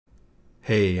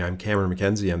Hey, I'm Cameron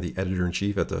McKenzie. I'm the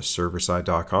editor-in-chief at the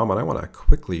serverside.com, and I want to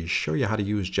quickly show you how to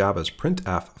use Java's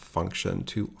printf function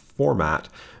to format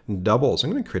doubles.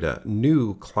 I'm going to create a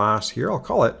new class here. I'll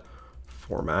call it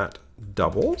format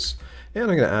doubles, and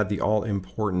I'm going to add the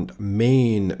all-important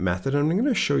main method, and I'm going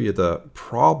to show you the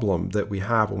problem that we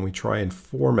have when we try and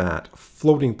format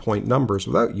floating point numbers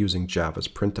without using Java's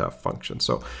printf function.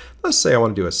 So let's say I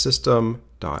want to do a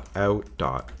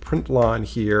system.out.println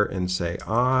here and say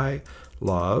I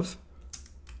love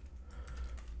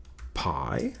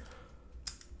pi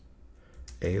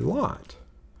a lot.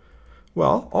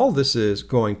 Well, all this is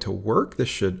going to work. This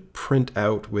should print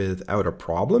out without a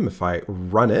problem if I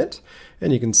run it.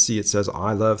 And you can see it says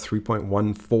I love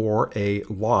 3.14 a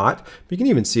lot. But you can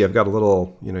even see I've got a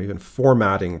little, even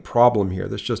formatting problem here.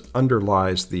 This just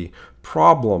underlies the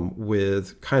problem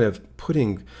with kind of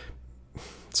putting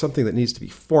something that needs to be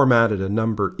formatted, a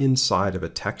number inside of a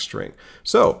text string.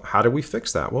 So how do we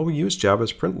fix that? Well, we use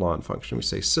Java's println function. We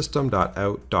say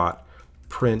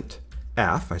system.out.printf.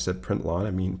 I said println,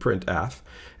 I mean printf.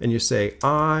 And you say,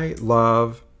 I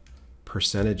love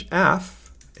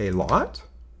 %f a lot.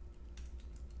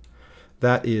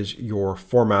 That is your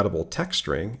formatable text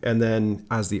string. And then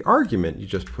as the argument, you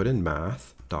just put in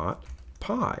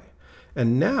math.pi.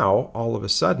 And now, all of a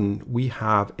sudden, we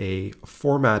have a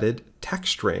formatted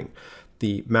text string.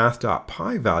 The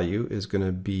math.pi value is going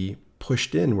to be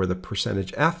pushed in where the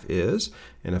 %f is.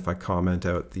 And if I comment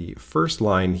out the first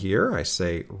line here, I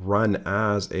say run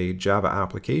as a Java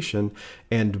application,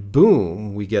 and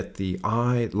boom, we get the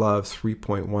I love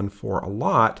 3.14 a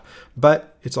lot,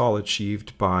 but it's all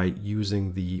achieved by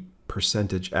using the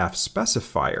 %f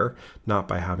specifier, not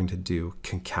by having to do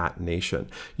concatenation.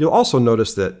 You'll also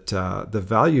notice that the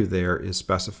value there is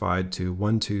specified to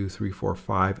 1, 2, 3, 4,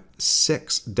 5,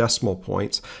 6 decimal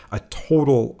points, a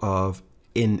total of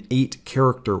an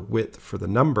 8-character width for the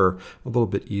number, a little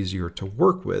bit easier to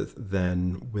work with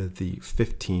than with the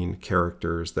 15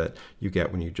 characters that you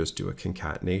get when you just do a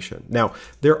concatenation. Now,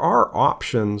 there are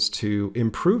options to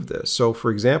improve this. So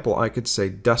for example, I could say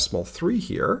decimal 3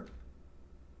 here,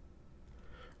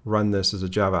 run this as a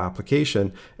Java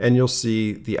application, and you'll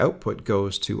see the output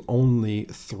goes to only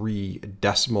 3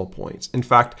 decimal points. In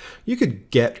fact, you could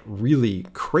get really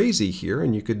crazy here,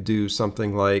 and you could do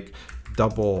something like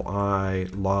double I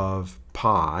love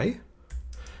pi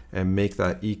and make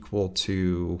that equal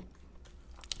to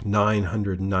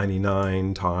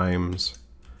 999 times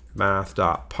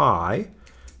math.pi,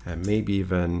 and maybe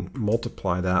even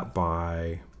multiply that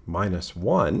by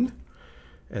 -1.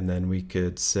 And then we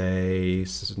could say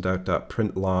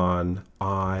system.out.println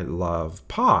I love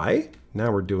pi.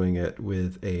 Now we're doing it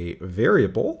with a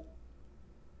variable.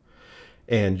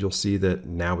 And you'll see that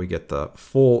now we get the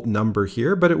full number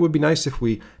here. But it would be nice if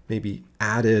we maybe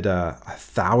added a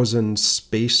 1,000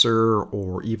 spacer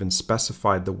or even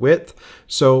specified the width.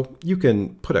 So you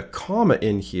can put a comma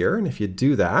in here. And if you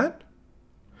do that,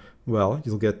 well,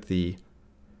 you'll get the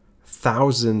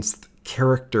 1,000th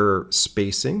character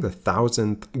spacing, the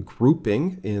 1,000th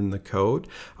grouping in the code.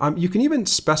 You can even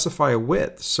specify a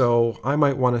width. So I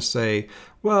might want to say,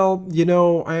 well,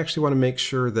 I actually want to make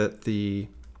sure that the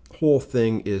whole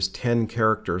thing is 10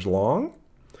 characters long.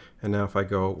 And now if I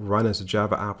go run as a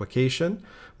Java application,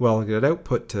 well, I'll get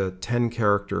output to 10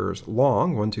 characters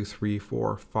long, 1, 2, 3,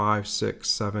 4, 5, 6,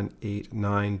 7, 8,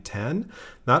 9, 10.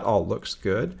 That all looks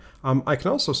good. I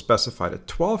can also specify to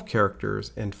 12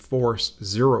 characters and force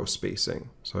 0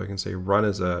 spacing. So I can say run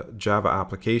as a Java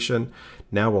application.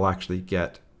 Now we'll actually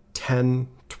get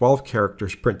 12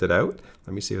 characters printed out.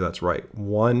 Let me see if that's right.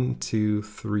 1, 2,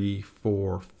 3,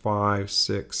 4, 5,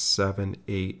 6, 7,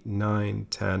 8, 9,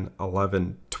 10,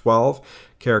 11, 12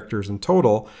 characters in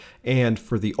total. And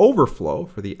for the overflow,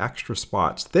 for the extra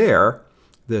spots there,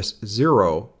 this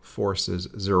 0 forces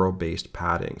 0-based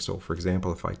padding. So for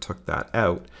example, if I took that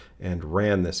out and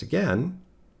ran this again,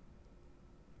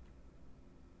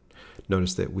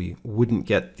 notice that we wouldn't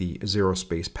get the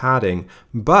 0-space padding,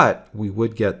 but we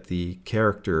would get the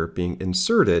character being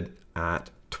inserted at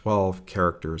 12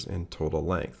 characters in total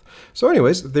length. So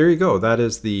anyways, there you go. That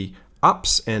is the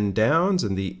ups and downs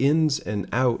and the ins and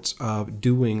outs of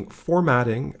doing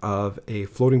formatting of a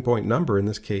floating point number, in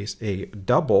this case a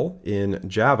double in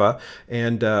Java.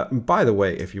 And by the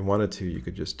way, if you wanted to, you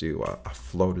could just do a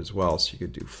float as well. So you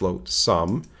could do float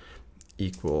sum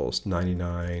equals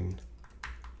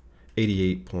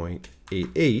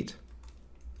 9988.88,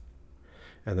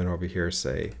 and then over here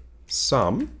say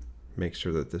sum. Make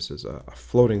sure that this is a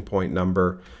floating point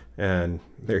number, and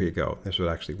there you go. This would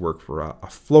actually work for a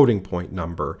floating point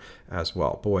number as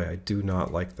well. Boy, I do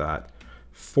not like that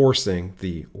forcing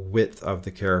the width of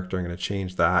the character. I'm going to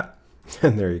change that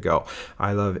And there you go.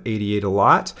 I love 88 a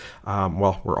lot.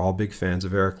 Well, we're all big fans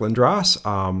of Eric Lindros,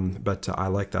 but I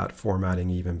like that formatting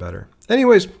even better.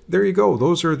 Anyways, there you go.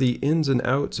 Those are the ins and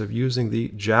outs of using the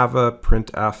Java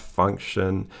printf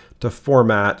function to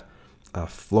format a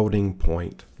floating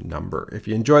point number. If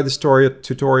you enjoyed this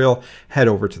tutorial, head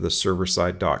over to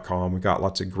theserverside.com. We've got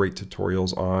lots of great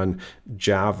tutorials on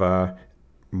Java,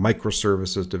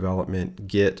 microservices development,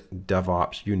 Git,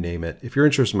 DevOps, you name it. If you're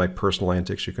interested in my personal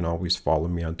antics, you can always follow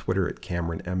me on Twitter at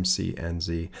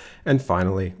CameronMCNZ. And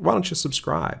finally, why don't you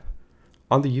subscribe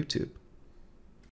on the YouTube?